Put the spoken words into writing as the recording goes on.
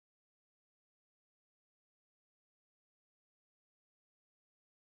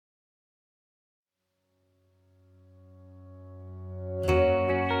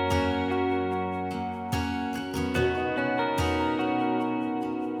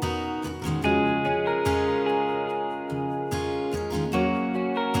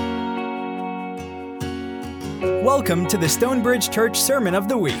Welcome to the Stonebridge Church Sermon of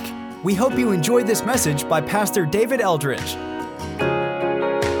the Week. We hope you enjoy this message by Pastor David Eldridge.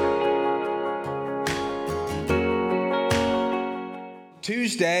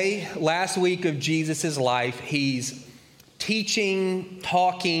 Tuesday, last week of Jesus' life, he's teaching,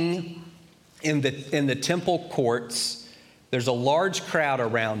 talking in the temple courts. There's a large crowd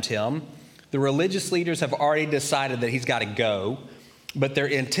around him. The religious leaders have already decided that he's got to go, but they're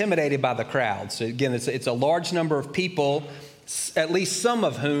intimidated by the crowd. So again, it's a large number of people, at least some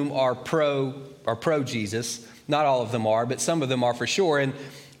of whom are pro Jesus. Not all of them are, but some of them are for sure. And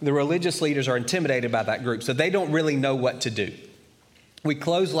the religious leaders are intimidated by that group, so they don't really know what to do. We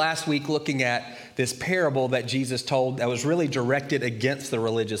closed last week looking at this parable that Jesus told that was really directed against the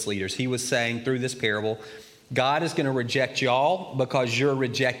religious leaders. He was saying through this parable, God is going to reject y'all because you're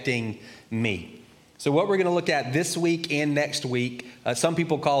rejecting me. So what we're going to look at this week and next week, some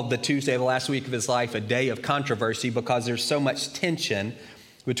people call the Tuesday, the last week of his life, a day of controversy because there's so much tension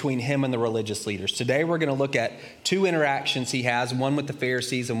between him and the religious leaders. Today we're going to look at two interactions he has, one with the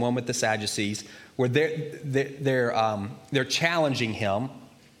Pharisees and one with the Sadducees, where they're challenging him,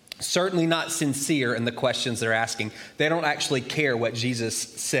 certainly not sincere in the questions they're asking. They don't actually care what Jesus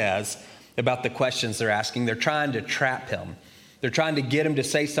says about the questions they're asking. They're trying to trap him. They're trying to get him to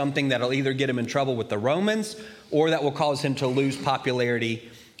say something that'll either get him in trouble with the Romans or that will cause him to lose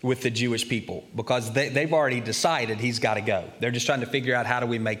popularity with the Jewish people because they've already decided he's got to go. They're just trying to figure out how do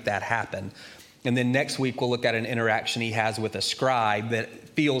we make that happen. And then next week, we'll look at an interaction he has with a scribe that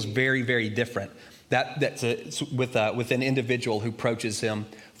feels very, very different. That's with an individual who approaches him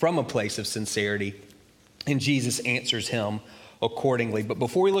from a place of sincerity, and Jesus answers him accordingly. But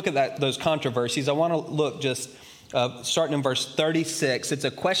before we look at those controversies, I want to look just starting in verse 36. It's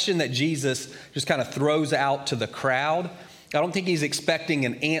a question that Jesus just kind of throws out to the crowd. I don't think he's expecting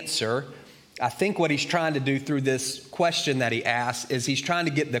an answer. I think what he's trying to do through this question that he asks is he's trying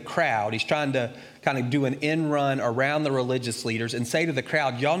to get the crowd. He's trying to kind of do an end run around the religious leaders and say to the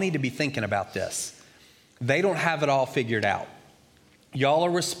crowd, y'all need to be thinking about this. They don't have it all figured out. Y'all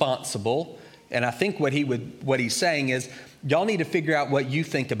are responsible. And I think what he's saying is y'all need to figure out what you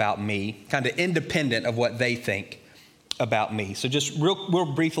think about me, kind of independent of what they think about me. So just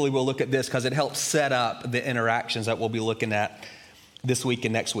real briefly, we'll look at this because it helps set up the interactions that we'll be looking at this week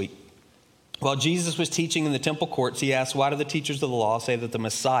and next week. While Jesus was teaching in the temple courts, he asked, why do the teachers of the law say that the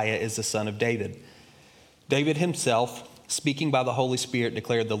Messiah is the son of David? David himself, speaking by the Holy Spirit,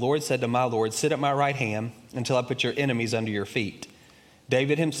 declared, the Lord said to my Lord, sit at my right hand until I put your enemies under your feet.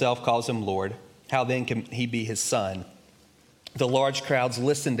 David himself calls him Lord. How then can he be his son? The large crowds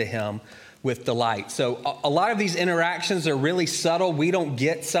listened to him with delight. So a lot of these interactions are really subtle. We don't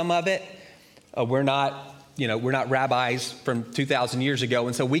get some of it. We're not rabbis from 2,000 years ago.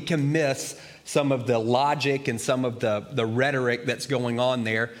 And so we can miss some of the logic and some of the rhetoric that's going on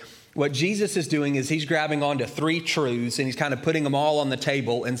there. What Jesus is doing is he's grabbing onto three truths and he's kind of putting them all on the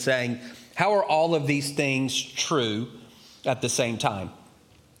table and saying, how are all of these things true at the same time?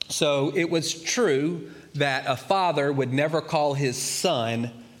 So it was true that a father would never call his son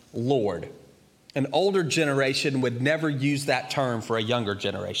Lord. An older generation would never use that term for a younger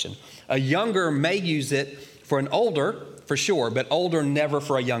generation. A younger may use it for an older, for sure, but older never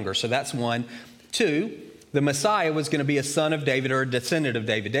for a younger. So that's one. Two, the Messiah was going to be a son of David or a descendant of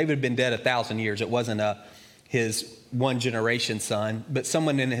David. David had been dead 1,000 years. It wasn't his one generation son, but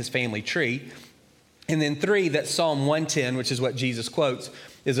someone in his family tree. And then three, that Psalm 110, which is what Jesus quotes,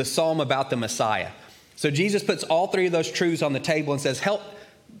 is a psalm about the Messiah. So Jesus puts all three of those truths on the table and says,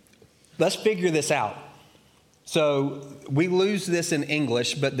 let's figure this out. So we lose this in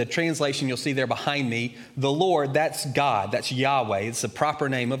English, but the translation you'll see there behind me, the Lord, that's God, that's Yahweh. It's the proper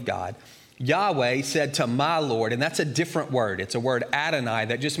name of God. Yahweh said to my Lord, and that's a different word. It's a word Adonai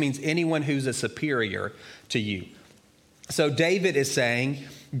that just means anyone who's a superior to you. So David is saying,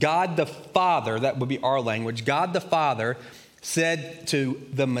 God the Father, that would be our language, God the Father said to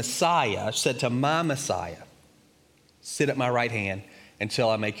the Messiah, said to my Messiah, sit at my right hand until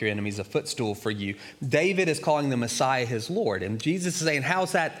I make your enemies a footstool for you. David is calling the Messiah his Lord. And Jesus is saying, how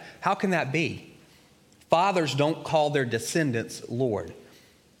can that be? Fathers don't call their descendants Lord.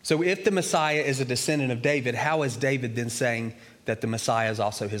 So if the Messiah is a descendant of David, how is David then saying that the Messiah is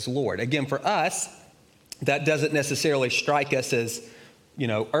also his Lord? Again, for us, that doesn't necessarily strike us as,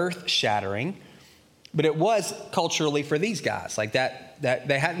 earth-shattering, but it was culturally for these guys. Like that's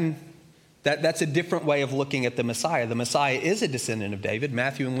a different way of looking at the Messiah. The Messiah is a descendant of David.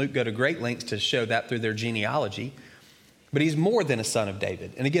 Matthew and Luke go to great lengths to show that through their genealogy, but he's more than a son of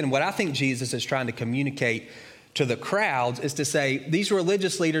David. And again, what I think Jesus is trying to communicate to the crowds is to say, these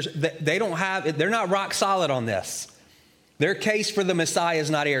religious leaders, they're not rock solid on this. Their case for the Messiah is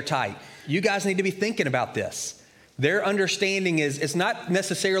not airtight. You guys need to be thinking about this. Their understanding is, it's not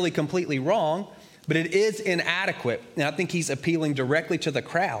necessarily completely wrong, but it is inadequate. And I think he's appealing directly to the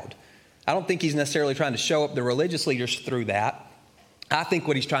crowd. I don't think he's necessarily trying to show up the religious leaders through that. I think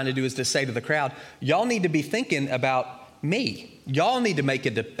what he's trying to do is to say to the crowd, y'all need to be thinking about me. Y'all need to make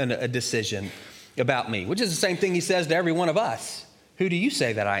a decision about me, which is the same thing he says to every one of us. Who do you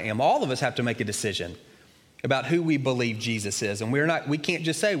say that I am? All of us have to make a decision about who we believe Jesus is. And we can't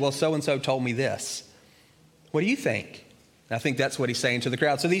just say, well, so-and-so told me this. What do you think? And I think that's what he's saying to the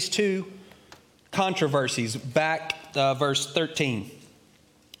crowd. So these two controversies, back verse 13.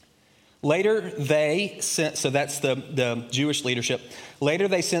 Later they sent, so that's the Jewish leadership. Later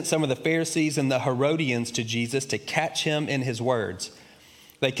they sent some of the Pharisees and the Herodians to Jesus to catch him in his words.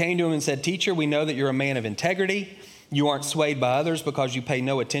 They came to him and said, "Teacher, we know that you're a man of integrity. You aren't swayed by others because you pay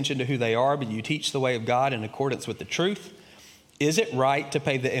no attention to who they are, but you teach the way of God in accordance with the truth. Is it right to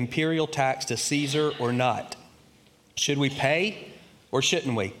pay the imperial tax to Caesar or not? Should we pay or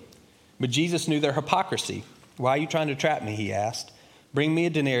shouldn't we?" But Jesus knew their hypocrisy. "Why are you trying to trap me?" he asked. "Bring me a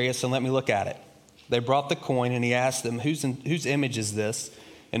denarius and let me look at it." They brought the coin, and he asked them, whose image is this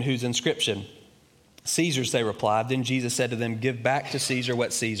and whose inscription? "Caesar's," they replied. Then Jesus said to them, "Give back to Caesar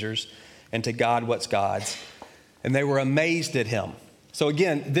what's Caesar's, and to God what's God's." And they were amazed at him. So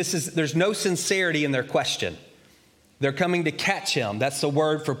again, there's no sincerity in their question. They're coming to catch him. That's the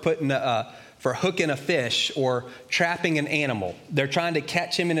word for for hooking a fish or trapping an animal. They're trying to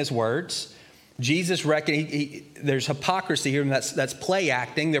catch him in his words. Jesus reckoned there's hypocrisy here, and that's play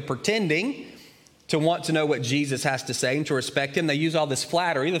acting. They're pretending to want to know what Jesus has to say and to respect him. They use all this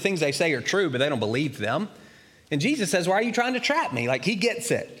flattery. The things they say are true, but they don't believe them. And Jesus says, "Why are you trying to trap me?" Like, he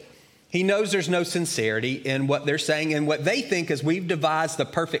gets it. He knows there's no sincerity in what they're saying, and what they think is we've devised the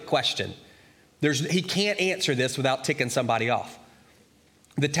perfect question. He can't answer this without ticking somebody off.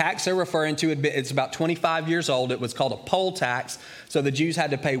 The tax they're referring to, it's about 25 years old. It was called a poll tax. So the Jews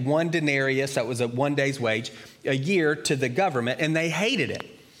had to pay 1 denarius, that was a 1 day's wage, a year to the government, and they hated it.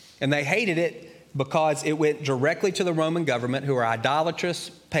 And they hated it because it went directly to the Roman government, who are idolatrous,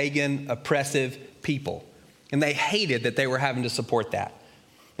 pagan, oppressive people. And they hated that they were having to support that.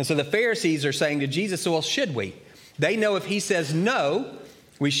 And so the Pharisees are saying to Jesus, "Well, should we?" They know if he says no,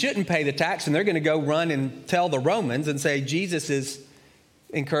 we shouldn't pay the tax, and they're going to go run and tell the Romans and say, Jesus is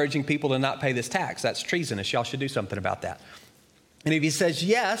encouraging people to not pay this tax. That's treasonous. Y'all should do something about that. And if he says,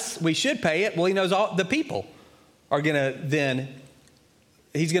 yes, we should pay it, well, he knows all the people are going to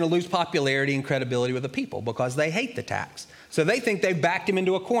he's going to lose popularity and credibility with the people because they hate the tax. So they think they've backed him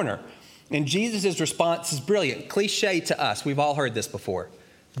into a corner. And Jesus' response is brilliant. Cliche to us. We've all heard this before.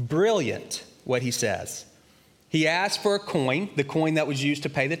 Brilliant what he says. He asked for a coin, the coin that was used to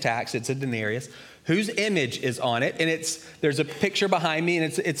pay the tax. It's a denarius, whose image is on it. And there's a picture behind me,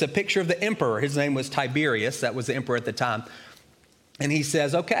 and it's a picture of the emperor. His name was Tiberius. That was the emperor at the time. And he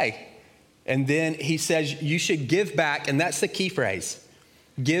says, okay. And then he says, you should give back. And that's the key phrase,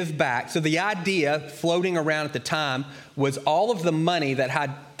 give back. So the idea floating around at the time was all of the money that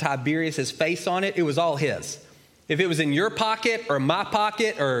had Tiberius's face on it, it was all his. If it was in your pocket or my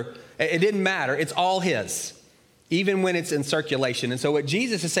pocket, or it didn't matter, it's all his, even when it's in circulation. And so what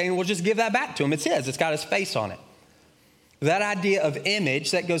Jesus is saying, well, just give that back to him. It's his. It's got his face on it. That idea of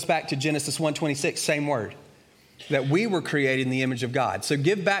image, that goes back to Genesis 1:26, same word, that we were created in the image of God. So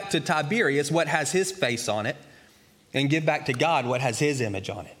give back to Tiberius what has his face on it, and give back to God what has his image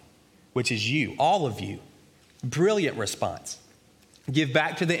on it, which is you, all of you. Brilliant response. Give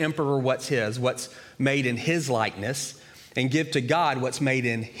back to the emperor what's his, what's made in his likeness, and give to God what's made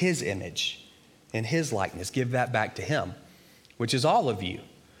in his image, in his likeness. Give that back to him, which is all of you.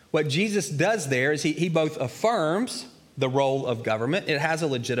 What Jesus does there is he both affirms the role of government, it has a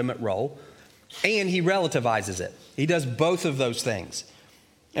legitimate role, and he relativizes it. He does both of those things.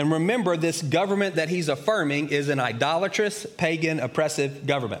 And remember, this government that he's affirming is an idolatrous, pagan, oppressive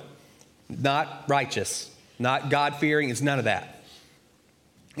government. Not righteous, not God-fearing, it's none of that.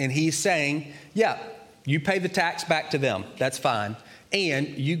 And he's saying, yeah, you pay the tax back to them, that's fine. And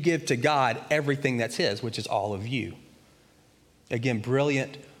you give to God everything that's his, which is all of you. Again,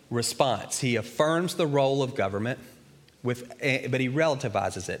 brilliant response. He affirms the role of government, but he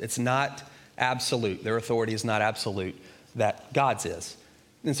relativizes it. It's not absolute. Their authority is not absolute, that God's is.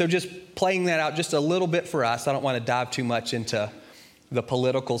 And so just playing that out just a little bit for us, I don't want to dive too much into the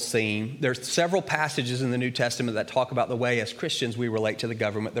political scene. There's several passages in the New Testament that talk about the way as Christians we relate to the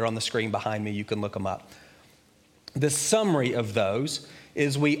government. They're on the screen behind me. You can look them up. The summary of those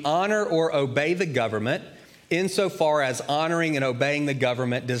is we honor or obey the government insofar as honoring and obeying the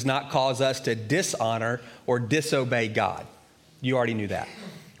government does not cause us to dishonor or disobey God. You already knew that.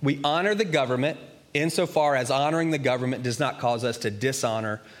 We honor the government insofar as honoring the government does not cause us to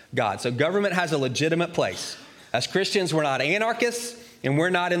dishonor God. So government has a legitimate place. As Christians, we're not anarchists and we're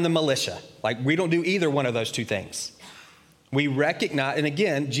not in the militia. Like, we don't do either one of those two things. We recognize, and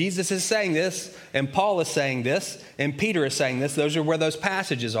again, Jesus is saying this, and Paul is saying this, and Peter is saying this. Those are where those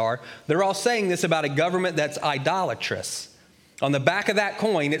passages are. They're all saying this about a government that's idolatrous. On the back of that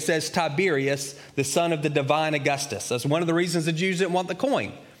coin, it says Tiberius, the son of the divine Augustus. That's one of the reasons the Jews didn't want the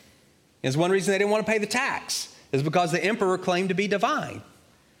coin. It's one reason they didn't want to pay the tax, is because the emperor claimed to be divine.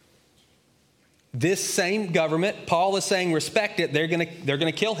 This same government, Paul is saying respect it, they're going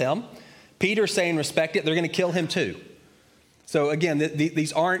to kill him. Peter's saying respect it, they're going to kill him too. So again,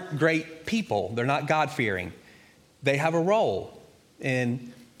 these aren't great people. They're not God-fearing. They have a role.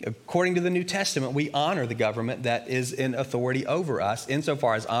 And according to the New Testament, we honor the government that is in authority over us,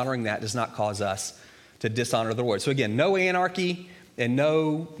 insofar as honoring that does not cause us to dishonor the Lord. So again, no anarchy and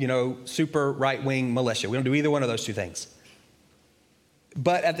no, super right-wing militia. We don't do either one of those two things.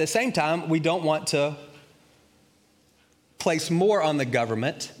 But at the same time, we don't want to place more on the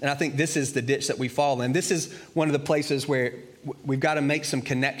government. And I think this is the ditch that we fall in. This is one of the places where we've got to make some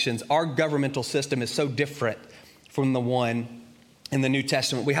connections. Our governmental system is so different from the one in the New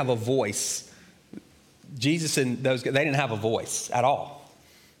Testament. We have a voice. Jesus and those guys, they didn't have a voice at all.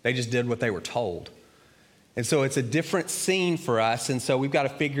 They just did what they were told. And so it's a different scene for us. And so we've got to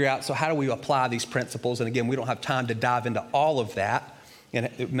figure out, so how do we apply these principles? And again, we don't have time to dive into all of that. And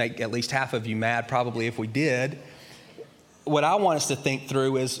it would make at least half of you mad probably if we did. What I want us to think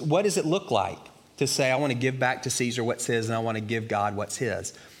through is, what does it look like to say, I want to give back to Caesar what's his and I want to give God what's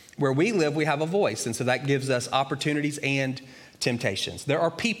his? Where we live, we have a voice. And so that gives us opportunities and temptations. There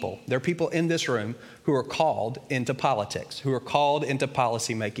are people in this room who are called into politics, who are called into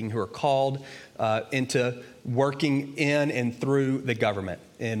policymaking, who are called into working in and through the government.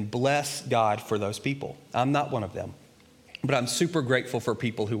 And bless God for those people. I'm not one of them, but I'm super grateful for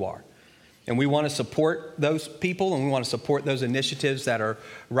people who are. And we want to support those people, and we want to support those initiatives that are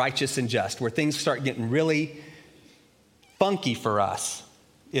righteous and just. Where things start getting really funky for us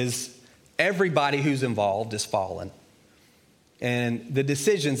is everybody who's involved is fallen. And the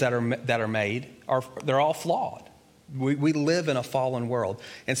decisions that are made, they're all flawed. We live in a fallen world.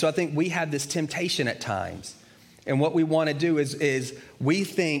 And so I think we have this temptation at times. And what we want to do is we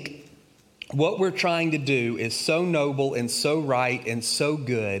think what we're trying to do is so noble and so right and so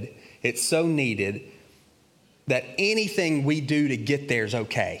good, it's so needed, that anything we do to get there is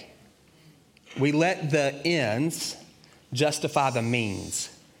okay. We let the ends justify the means.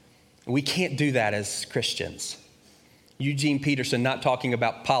 We can't do that as Christians. Eugene Peterson, not talking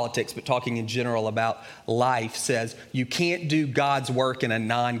about politics, but talking in general about life, says you can't do God's work in a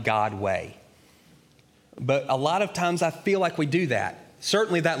non-God way. But a lot of times I feel like we do that.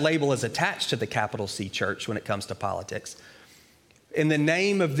 Certainly that label is attached to the capital C church when it comes to politics. In the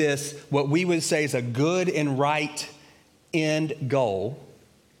name of this, what we would say is a good and right end goal,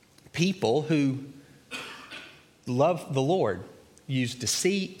 people who love the Lord use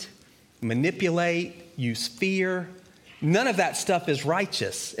deceit, manipulate, use fear. None of that stuff is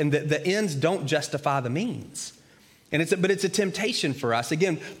righteous, and the ends don't justify the means. But it's a temptation for us,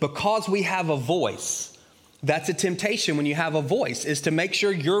 again, because we have a voice. That's a temptation when you have a voice, is to make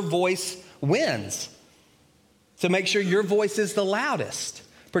sure your voice wins, to make sure your voice is the loudest,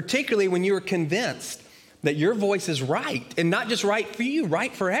 particularly when you are convinced that your voice is right, and not just right for you,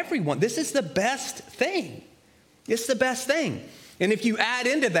 right for everyone. This is the best thing. It's the best thing. And if you add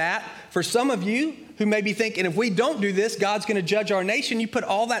into that, for some of you who may be thinking, if we don't do this, God's going to judge our nation, you put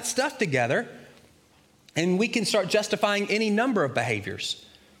all that stuff together, and we can start justifying any number of behaviors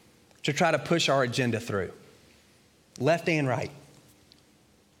to try to push our agenda through. Left and right.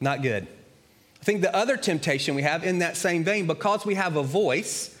 Not good. I think the other temptation we have in that same vein, because we have a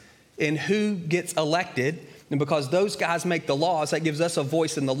voice in who gets elected, and because those guys make the laws, that gives us a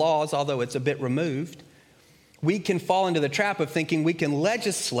voice in the laws, although it's a bit removed, we can fall into the trap of thinking we can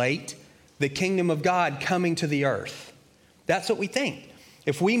legislate the kingdom of God coming to the earth. That's what we think.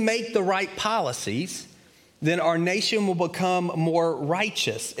 If we make the right policies, then our nation will become more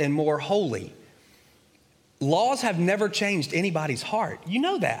righteous and more holy. Laws have never changed anybody's heart. You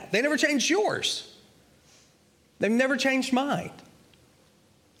know that. They never changed yours. They've never changed mine.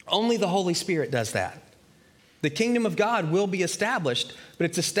 Only the Holy Spirit does that. The kingdom of God will be established, but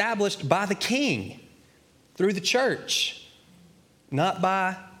it's established by the king through the church, not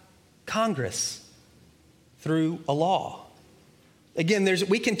by Congress through a law. Again,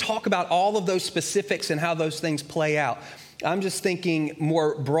 we can talk about all of those specifics and how those things play out. I'm just thinking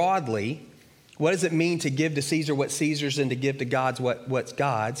more broadly, what does it mean to give to Caesar what's Caesar's and to give to God's what's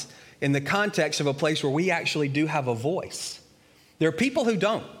God's, in the context of a place where we actually do have a voice? There are people who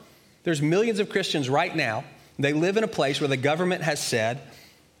don't. There's millions of Christians right now. They live in a place where the government has said,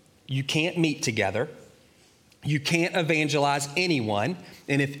 you can't meet together. You can't evangelize anyone.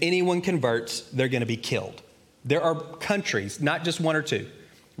 And if anyone converts, they're going to be killed. There are countries, not just one or two.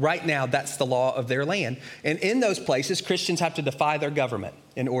 Right now, that's the law of their land. And in those places, Christians have to defy their government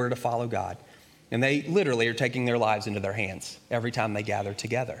in order to follow God. And they literally are taking their lives into their hands every time they gather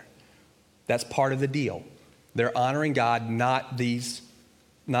together. That's part of the deal. They're honoring God, not these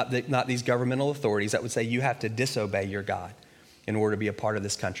governmental authorities that would say you have to disobey your God in order to be a part of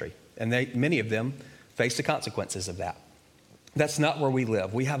this country. And many of them face the consequences of that. That's not where we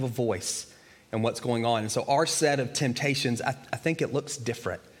live. We have a voice in what's going on. And so our set of temptations, I think it looks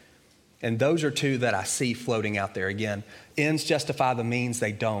different. And those are two that I see floating out there. Again, ends justify the means,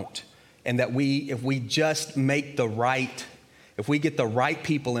 they don't. And that if we get the right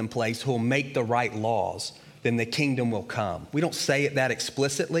people in place who will make the right laws, then the kingdom will come. We don't say it that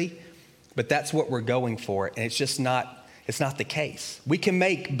explicitly, but that's what we're going for. And it's not the case. We can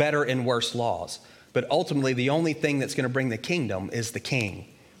make better and worse laws, but ultimately the only thing that's going to bring the kingdom is the king.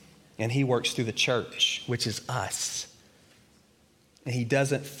 And he works through the church, which is us. And he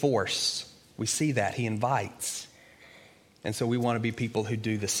doesn't force. We see that. He invites. And so we want to be people who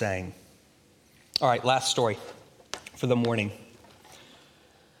do the same. All right, last story for the morning.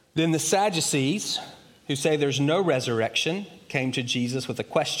 Then the Sadducees, who say there's no resurrection, came to Jesus with a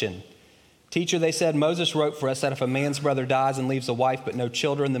question. Teacher, they said, Moses wrote for us that if a man's brother dies and leaves a wife but no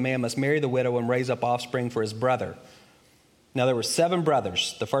children, the man must marry the widow and raise up offspring for his brother. Now there were 7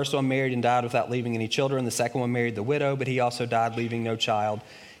 brothers. The first one married and died without leaving any children. The second one married the widow, but he also died leaving no child.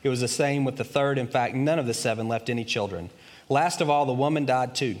 It was the same with the third. In fact, none of the 7 left any children. Last of all, the woman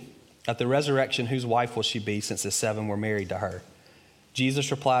died too. At the resurrection, whose wife will she be, since the 7 were married to her?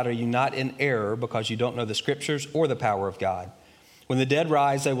 Jesus replied, are you not in error because you don't know the scriptures or the power of God? When the dead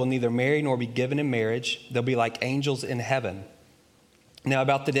rise, they will neither marry nor be given in marriage. They'll be like angels in heaven. Now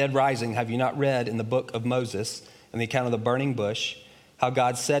about the dead rising, have you not read in the book of Moses, in the account of the burning bush, how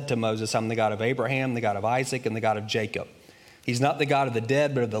God said to Moses, I'm the God of Abraham, the God of Isaac, and the God of Jacob. He's not the God of the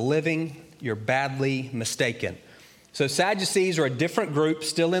dead, but of the living. You're badly mistaken. So Sadducees are a different group,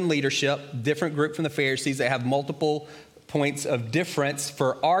 still in leadership, different group from the Pharisees. They have multiple points of difference.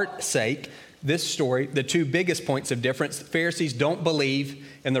 For our sake, this story, the 2 biggest points of difference, the Pharisees don't believe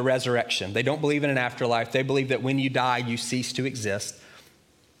in the resurrection. They don't believe in an afterlife. They believe that when you die, you cease to exist.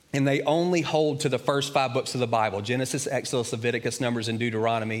 And they only hold to the first 5 books of the Bible, Genesis, Exodus, Leviticus, Numbers, and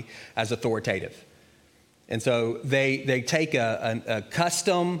Deuteronomy, as authoritative. And so they take a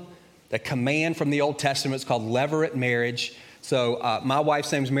custom, a command from the Old Testament. It's called levirate marriage. So my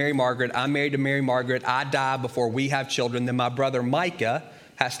wife's name's Mary Margaret. I'm married to Mary Margaret. I die before we have children. Then my brother Micah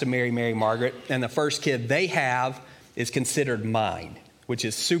has to marry Mary Margaret. And the first kid they have is considered mine, which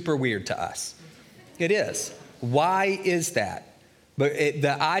is super weird to us. It is. Why is that? But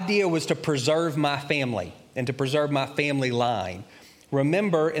the idea was to preserve my family and to preserve my family line.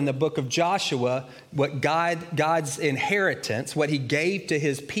 Remember in the book of Joshua, what God's inheritance, what he gave to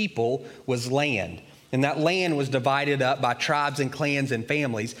his people was land. And that land was divided up by tribes and clans and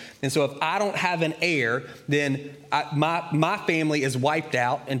families. And so if I don't have an heir, then my family is wiped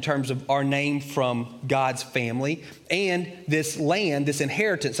out in terms of our name from God's family. And this land, this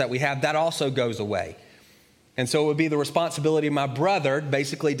inheritance that we have, that also goes away. And so it would be the responsibility of my brother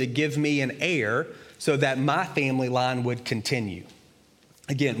basically to give me an heir so that my family line would continue.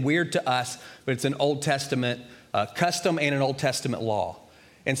 Again, weird to us, but it's an Old Testament custom and an Old Testament law.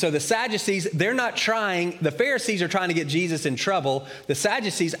 And so the Sadducees, the Pharisees are trying to get Jesus in trouble. The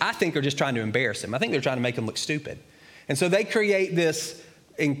Sadducees, I think, are just trying to embarrass him. I think they're trying to make him look stupid. And so they create this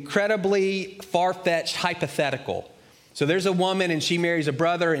incredibly far-fetched hypothetical. So there's a woman and she marries a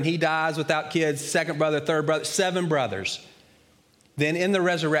brother and he dies without kids, second brother, third brother, 7 brothers. Then in the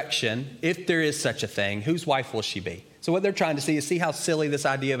resurrection, if there is such a thing, whose wife will she be? So what they're trying to see how silly this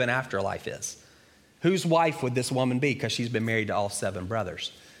idea of an afterlife is. Whose wife would this woman be? Because she's been married to all 7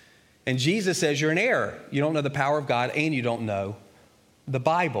 brothers. And Jesus says, you're in error. You don't know the power of God and you don't know the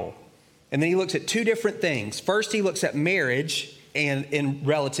Bible. And then he looks at 2 different things. First, he looks at marriage and in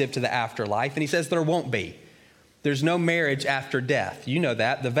relative to the afterlife. And he says there won't be. There's no marriage after death. You know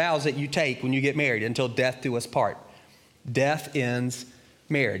that. The vows that you take when you get married, until death do us part. Death ends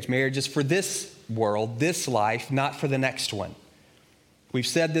marriage. Marriage is for this world, this life, not for the next one. We've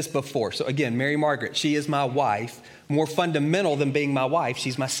said this before. So again, Mary Margaret, she is my wife. More fundamental than being my wife,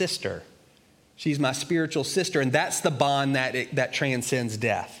 she's my sister. She's my spiritual sister, and that's the bond that transcends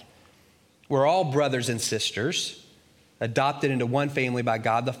death. We're all brothers and sisters, adopted into one family by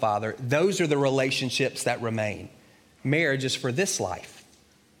God the Father. Those are the relationships that remain. Marriage is for this life.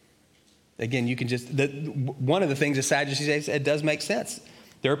 Again, you can one of the things the Sadducees say, it does make sense.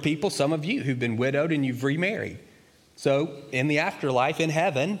 There are people, some of you, who've been widowed and you've remarried. So in the afterlife, in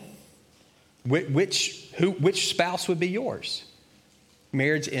heaven, which spouse would be yours?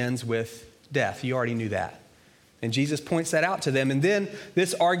 Marriage ends with death. You already knew that. And Jesus points that out to them. And then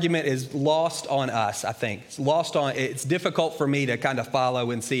this argument is lost on us, I think. It's difficult for me to kind of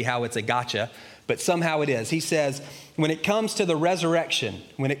follow and see how it's a gotcha, but somehow it is. He says, when it comes to the resurrection,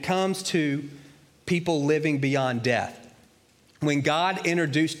 when it comes to people living beyond death, when God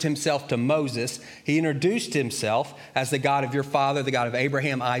introduced himself to Moses, he introduced himself as the God of your father, the God of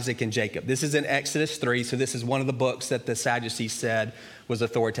Abraham, Isaac, and Jacob. This is in Exodus 3, so this is one of the books that the Sadducees said was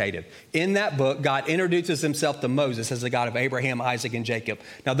authoritative. In that book, God introduces himself to Moses as the God of Abraham, Isaac, and Jacob.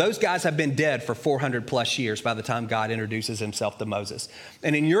 Now, those guys have been dead for 400 plus years by the time God introduces himself to Moses.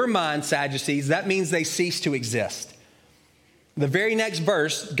 And in your mind, Sadducees, that means they cease to exist. The very next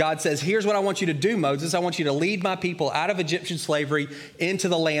verse, God says, here's what I want you to do, Moses. I want you to lead my people out of Egyptian slavery into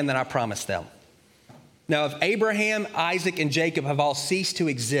the land that I promised them. Now, if Abraham, Isaac, and Jacob have all ceased to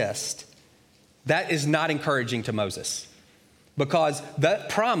exist, that is not encouraging to Moses, because that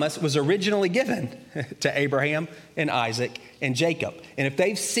promise was originally given to Abraham and Isaac and Jacob. And if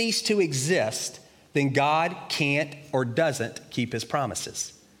they've ceased to exist, then God can't or doesn't keep his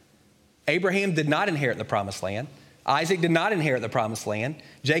promises. Abraham did not inherit the promised land. Isaac did not inherit the promised land.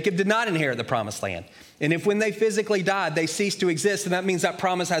 Jacob did not inherit the promised land. And if when they physically died, they ceased to exist, then that means that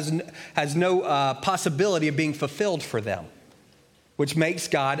promise has no possibility of being fulfilled for them, which makes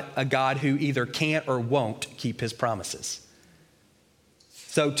God a God who either can't or won't keep his promises.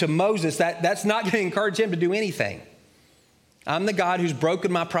 So to Moses, that's not going to encourage him to do anything. I'm the God who's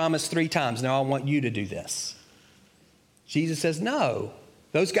broken my promise 3 times. Now I want you to do this. Jesus says, no.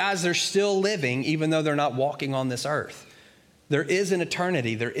 Those guys are still living even though they're not walking on this earth. There is an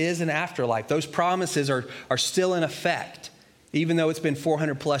eternity. There is an afterlife. Those promises are still in effect, even though it's been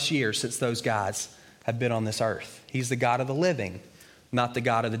 400 plus years since those guys have been on this earth. He's the God of the living, not the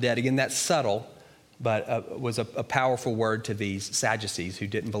God of the dead. Again, that's subtle, but was a powerful word to these Sadducees who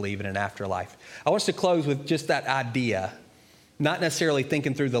didn't believe in an afterlife. I want us to close with just that idea, not necessarily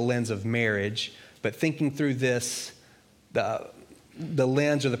thinking through the lens of marriage, but thinking through this, the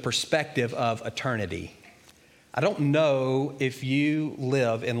lens or the perspective of eternity. I don't know if you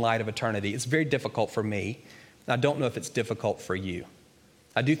live in light of eternity. It's very difficult for me. I don't know if it's difficult for you.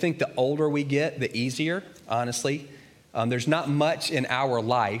 I do think the older we get, the easier, honestly. There's not much in our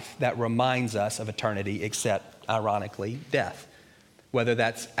life that reminds us of eternity except, ironically, death. Whether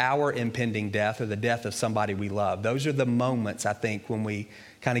that's our impending death or the death of somebody we love. Those are the moments, I think, when we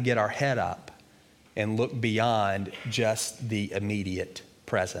kind of get our head up and look beyond just the immediate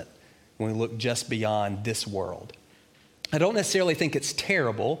present, when we look just beyond this world. I don't necessarily think it's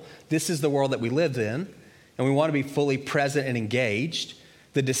terrible. This is the world that we live in, and we want to be fully present and engaged.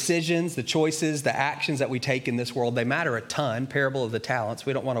 The decisions, the choices, the actions that we take in this world, they matter a ton. Parable of the talents.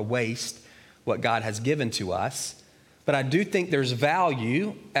 We don't want to waste what God has given to us. But I do think there's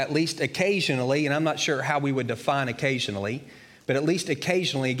value, at least occasionally, and I'm not sure how we would define occasionally, but at least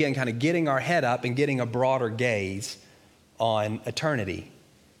occasionally, again, kind of getting our head up and getting a broader gaze on eternity.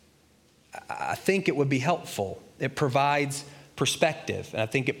 I think it would be helpful. It provides perspective. And I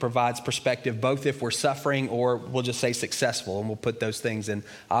think it provides perspective both if we're suffering or we'll just say successful. And we'll put those things in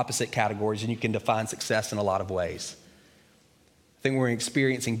opposite categories, and you can define success in a lot of ways. I think when we're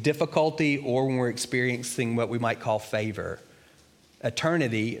experiencing difficulty or when we're experiencing what we might call favor.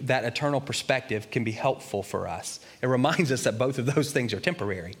 Eternity, that eternal perspective can be helpful for us. It reminds us that both of those things are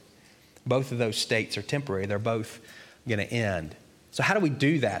temporary. Both of those states are temporary. They're both going to end. So how do we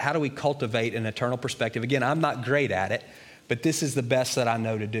do that? How do we cultivate an eternal perspective? Again, I'm not great at it, but this is the best that I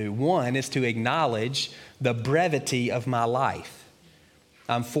know to do. One is to acknowledge the brevity of my life.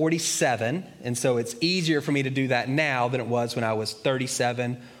 I'm 47, and so it's easier for me to do that now than it was when I was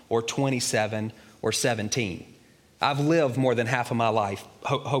 37 or 27 or 17. I've lived more than half of my life,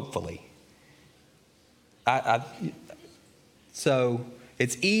 hopefully. So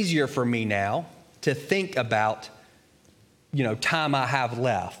it's easier for me now to think about, time I have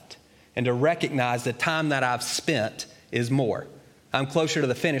left and to recognize the time that I've spent is more. I'm closer to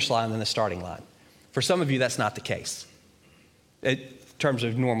the finish line than the starting line. For some of you, that's not the case. In terms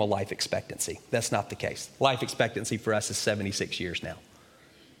of normal life expectancy, that's not the case. Life expectancy for us is 76 years now.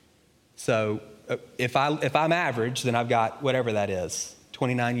 So if I'm average, then I've got whatever that is,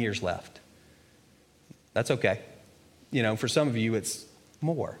 29 years left. That's okay. For some of you, it's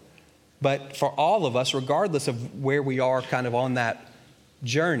more. But for all of us, regardless of where we are kind of on that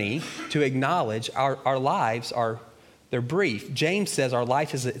journey, to acknowledge our lives they're brief. James says our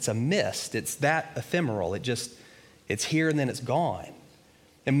life it's a mist. It's that ephemeral. It's here and then it's gone.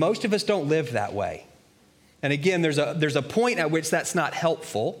 And most of us don't live that way. And again, there's a point at which that's not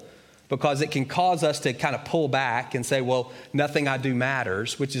helpful, because it can cause us to kind of pull back and say, well, nothing I do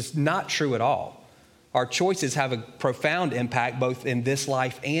matters, which is not true at all. Our choices have a profound impact both in this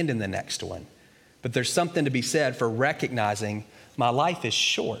life and in the next one. But there's something to be said for recognizing my life is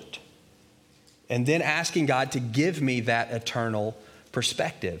short, and then asking God to give me that eternal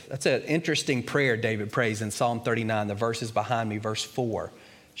perspective. That's an interesting prayer David prays in Psalm 39, the verses behind me, verse 4.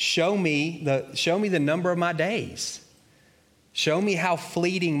 Show me the number of my days. Show me how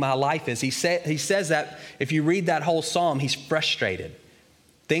fleeting my life is. He says that if you read that whole psalm, he's frustrated.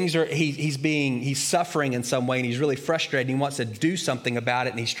 He's suffering in some way, and he's really frustrated. He wants to do something about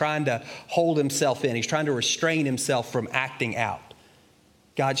it, and he's trying to hold himself in. He's trying to restrain himself from acting out.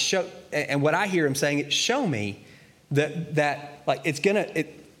 God, and what I hear him saying, show me that like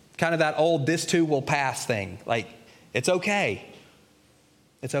kind of that old "this too will pass" thing. Like, it's okay.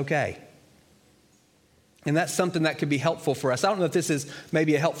 It's okay. And that's something that could be helpful for us. I don't know if this is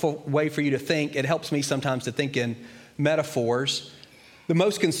maybe a helpful way for you to think. It helps me sometimes to think in metaphors. The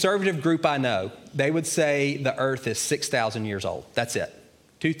most conservative group I know, they would say the earth is 6,000 years old. That's it.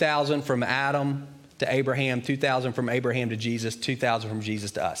 2,000 from Adam to Abraham, 2,000 from Abraham to Jesus, 2,000 from Jesus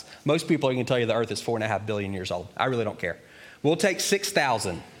to us. Most people are going to tell you the earth is 4.5 billion years old. I really don't care. We'll take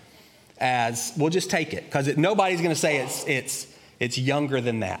 6,000 we'll just take it, because nobody's going to say it's younger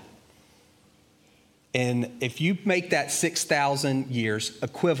than that. And if you make that 6,000 years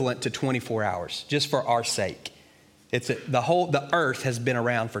equivalent to 24 hours, just for our sake, the earth has been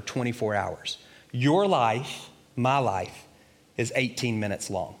around for 24 hours. Your life, my life, is 18 minutes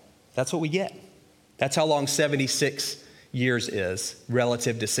long. That's what we get. That's how long 76 years is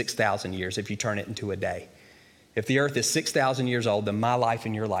relative to 6,000 years if you turn it into a day. If the earth is 6,000 years old, then my life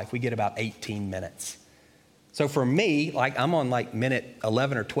and your life, we get about 18 minutes. So for me, I'm on minute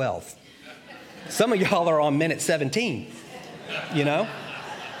 11 or 12. Some of y'all are on minute 17, And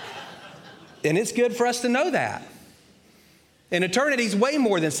it's good for us to know that. And eternity is way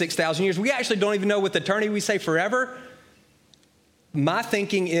more than 6,000 years. We actually don't even know what eternity, we say forever. My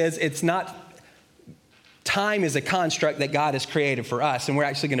thinking is time is a construct that God has created for us, and we're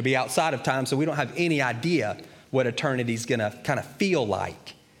actually going to be outside of time, so we don't have any idea what eternity is going to kind of feel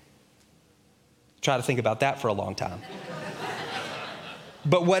like. Try to think about that for a long time.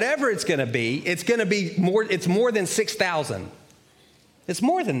 But whatever it's going to be more, it's more than 6,000. It's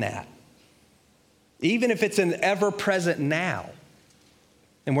more than that. Even if it's an ever-present now,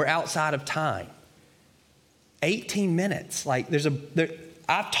 and we're outside of time. 18 minutes,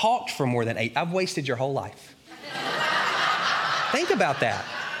 I've talked for more than 8. I've wasted your whole life. Think about that.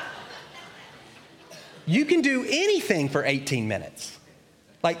 You can do anything for 18 minutes.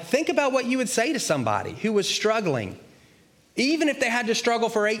 Think about what you would say to somebody who was struggling. Even if they had to struggle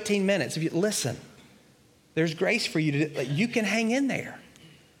for 18 minutes, if you listen, there's grace for you to, you can hang in there.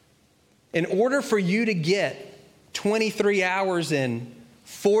 In order for you to get 23 hours and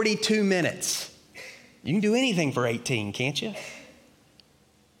 42 minutes, you can do anything for 18, can't you?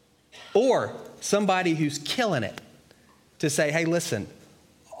 Or somebody who's killing it to say, hey, listen,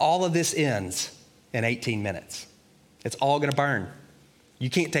 all of this ends in 18 minutes. It's all going to burn. You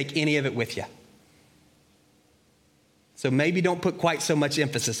can't take any of it with you. So maybe don't put quite so much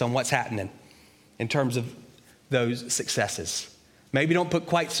emphasis on what's happening in terms of those successes. Maybe don't put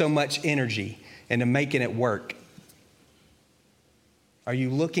quite so much energy into making it work. Are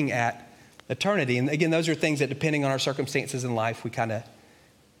you looking at eternity? And again, those are things that, depending on our circumstances in life, we're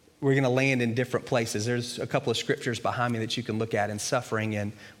going to land in different places. There's a couple of scriptures behind me that you can look at in suffering,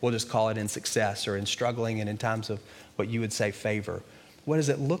 and we'll just call it in success, or in struggling, and in times of what you would say favor. What does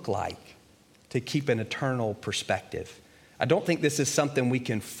it look like to keep an eternal perspective? I don't think this is something we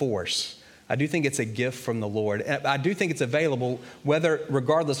can force. I do think it's a gift from the Lord. And I do think it's available,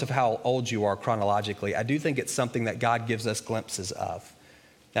 regardless of how old you are chronologically. I do think it's something that God gives us glimpses of.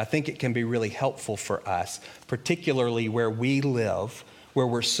 And I think it can be really helpful for us, particularly where we live, where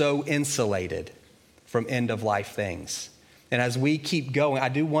we're so insulated from end-of-life things. And as we keep going, I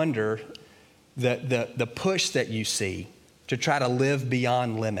do wonder the push that you see to try to live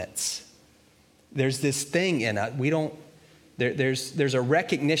beyond limits. There's this thing in it. There's a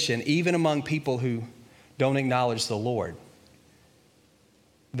recognition, even among people who don't acknowledge the Lord,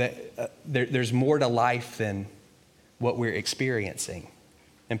 that there's more to life than what we're experiencing.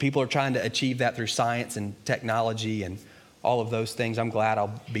 And people are trying to achieve that through science and technology and all of those things. I'm glad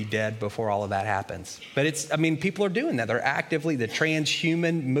I'll be dead before all of that happens. But people are doing that. They're actively, the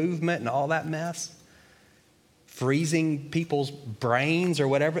transhuman movement and all that mess, freezing people's brains or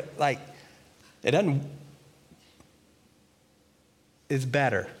whatever. Like, it's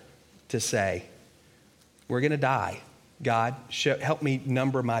better to say, we're going to die. God, help me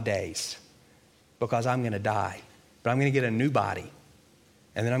number my days because I'm going to die. But I'm going to get a new body,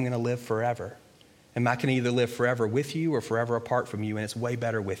 and then I'm going to live forever. And I can either live forever with you or forever apart from you, and it's way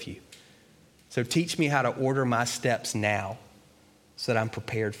better with you. So teach me how to order my steps now so that I'm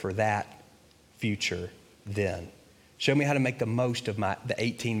prepared for that future then. Show me how to make the most of the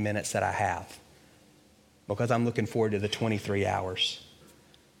 18 minutes that I have because I'm looking forward to the 23 hours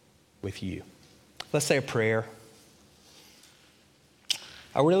with you. Let's say a prayer.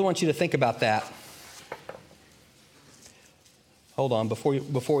 I really want you to think about that. Hold on,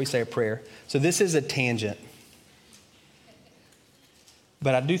 before we say a prayer. So this is a tangent,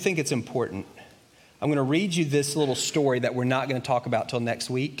 but I do think it's important. I'm going to read you this little story that we're not going to talk about till next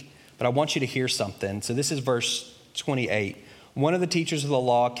week, but I want you to hear something. So this is verse 28. One of the teachers of the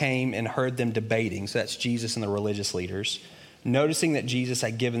law came and heard them debating. So that's Jesus and the religious leaders. Noticing that Jesus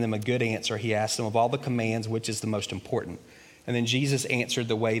had given them a good answer, he asked them, of all the commands, which is the most important? And then Jesus answered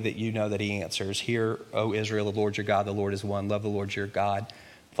the way that you know that he answers. Hear, O Israel, the Lord your God, the Lord is one. Love the Lord your God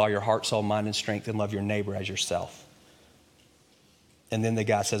with all your heart, soul, mind, and strength, and love your neighbor as yourself. And then the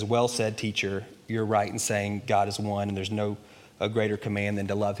guy says, well said, teacher. You're right in saying God is one, and there's no greater command than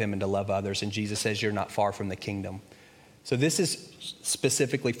to love him and to love others. And Jesus says, you're not far from the kingdom. So this is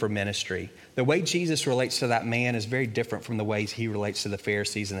specifically for ministry. The way Jesus relates to that man is very different from the ways he relates to the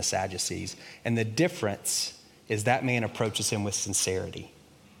Pharisees and the Sadducees. And the difference is that man approaches him with sincerity.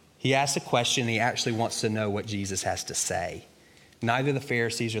 He asks a question, and he actually wants to know what Jesus has to say. Neither the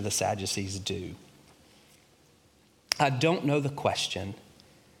Pharisees or the Sadducees do. I don't know the question,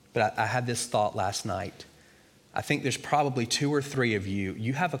 but I had this thought last night. I think there's probably 2 or 3 of you.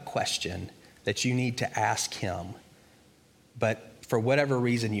 You have a question that you need to ask him, but for whatever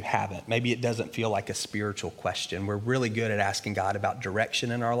reason you haven't. Maybe it doesn't feel like a spiritual question. We're really good at asking God about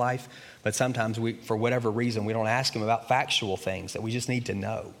direction in our life, but sometimes for whatever reason, we don't ask him about factual things that we just need to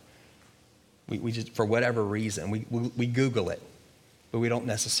know. We just, for whatever reason, we Google it, but we don't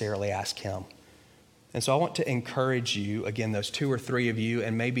necessarily ask him. And so I want to encourage you, again, those 2 or 3 of you,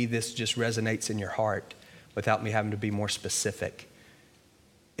 and maybe this just resonates in your heart without me having to be more specific.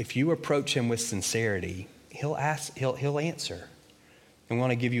 If you approach him with sincerity, he'll answer. And we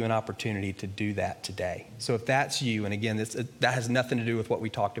want to give you an opportunity to do that today. So if that's you, and again, that has nothing to do with what we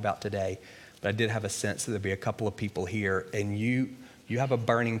talked about today, but I did have a sense that there'd be a couple of people here, and you have a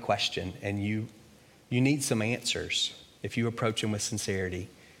burning question, and you need some answers. If you approach him with sincerity,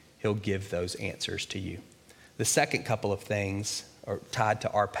 he'll give those answers to you. The second couple of things are tied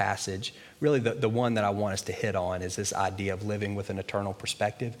to our passage. Really, the one that I want us to hit on is this idea of living with an eternal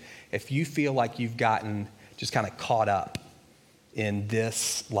perspective. If you feel like you've gotten just kind of caught up in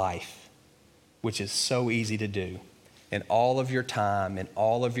this life, which is so easy to do, and all of your time and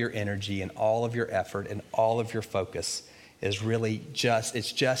all of your energy and all of your effort and all of your focus is really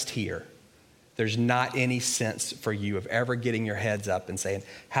it's just here. There's not any sense for you of ever getting your heads up and saying,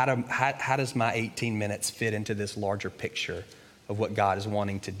 how does my 18 minutes fit into this larger picture of what God is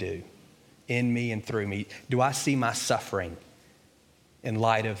wanting to do in me and through me? Do I see my suffering in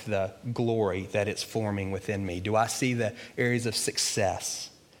light of the glory that it's forming within me? Do I see the areas of success?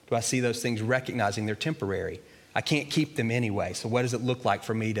 Do I see those things recognizing they're temporary? I can't keep them anyway. So what does it look like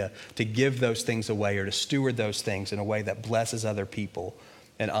for me to give those things away or to steward those things in a way that blesses other people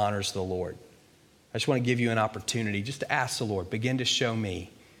and honors the Lord? I just want to give you an opportunity just to ask the Lord, begin to show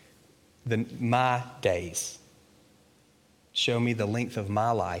me my days. Show me the length of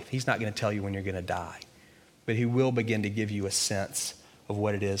my life. He's not going to tell you when you're going to die, but he will begin to give you a sense of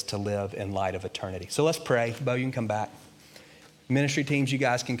what it is to live in light of eternity. So let's pray. Bo, you can come back. Ministry teams, you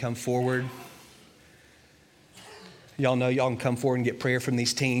guys can come forward. Y'all know y'all can come forward and get prayer from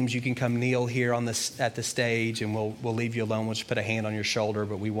these teams. You can come kneel here at the stage, and we'll leave you alone. We'll just put a hand on your shoulder,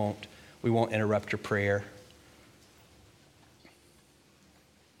 but we won't interrupt your prayer.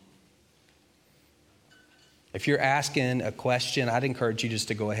 If you're asking a question, I'd encourage you just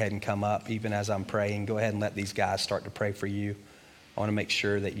to go ahead and come up, even as I'm praying. Go ahead and let these guys start to pray for you. I want to make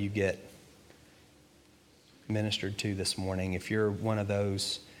sure that you get ministered to this morning. If you're one of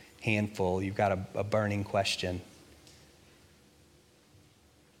those handful, you've got a burning question.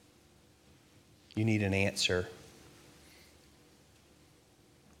 You need an answer.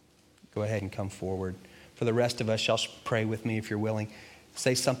 go ahead and come forward. For the rest of us, y'all pray with me if you're willing.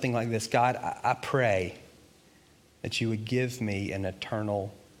 Say something like this: God, I pray that you would give me an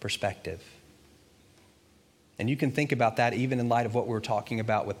eternal perspective. And you can think about that even in light of what we were talking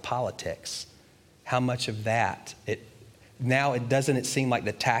about with politics. How much of that, doesn't it seem like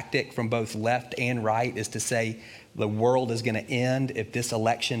the tactic from both left and right is to say the world is going to end if this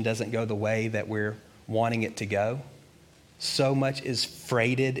election doesn't go the way that we're wanting it to go? So much is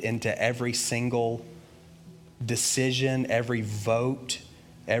freighted into every single decision, every vote,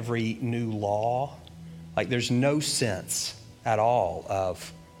 every new law. Like there's no sense at all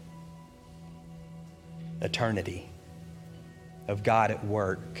of eternity, of God at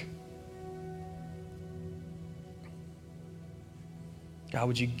work. God,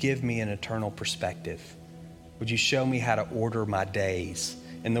 would you give me an eternal perspective? Would you show me how to order my days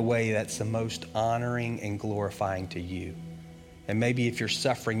in the way that's the most honoring and glorifying to you? And maybe if you're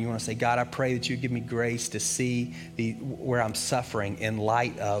suffering, you want to say, God, I pray that you give me grace to see where I'm suffering in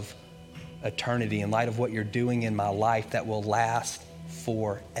light of eternity, in light of what you're doing in my life that will last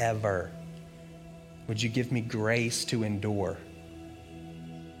forever. Would you give me grace to endure?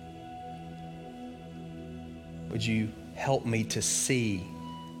 Would you help me to see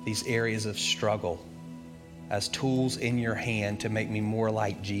these areas of struggle as tools in your hand to make me more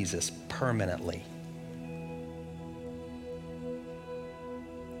like Jesus permanently?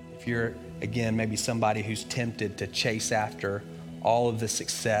 If you're, again, maybe somebody who's tempted to chase after all of the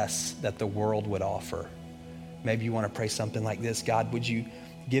success that the world would offer, maybe you want to pray something like this: God, would you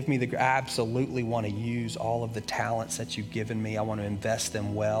give me I absolutely want to use all of the talents that you've given me. I want to invest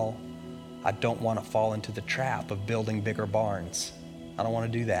them well. I don't want to fall into the trap of building bigger barns. I don't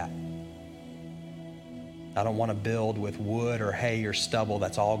want to do that. I don't want to build with wood or hay or stubble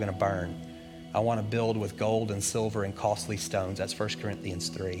that's all going to burn. I want to build with gold and silver and costly stones. That's 1 Corinthians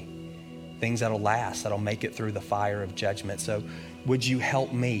 3. Things that'll last, that'll make it through the fire of judgment. So would you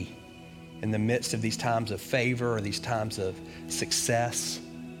help me in the midst of these times of favor or these times of success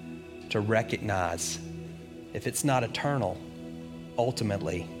to recognize if it's not eternal,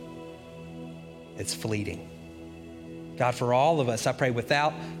 ultimately, it's fleeting. God, for all of us, I pray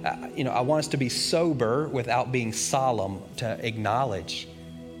without, I want us to be sober without being solemn, to acknowledge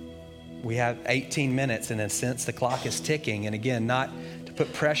we have 18 minutes, and in a sense, the clock is ticking. And again, not to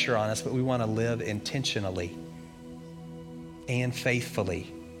put pressure on us, but we want to live intentionally and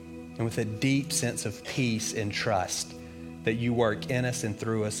faithfully and with a deep sense of peace and trust that you work in us and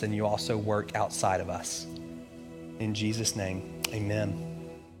through us, and you also work outside of us. In Jesus' name, amen.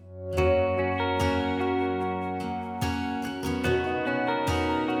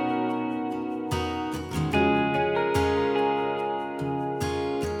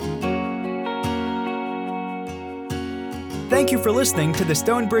 Thank you for listening to the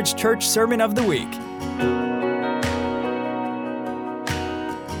Stonebridge Church Sermon of the Week.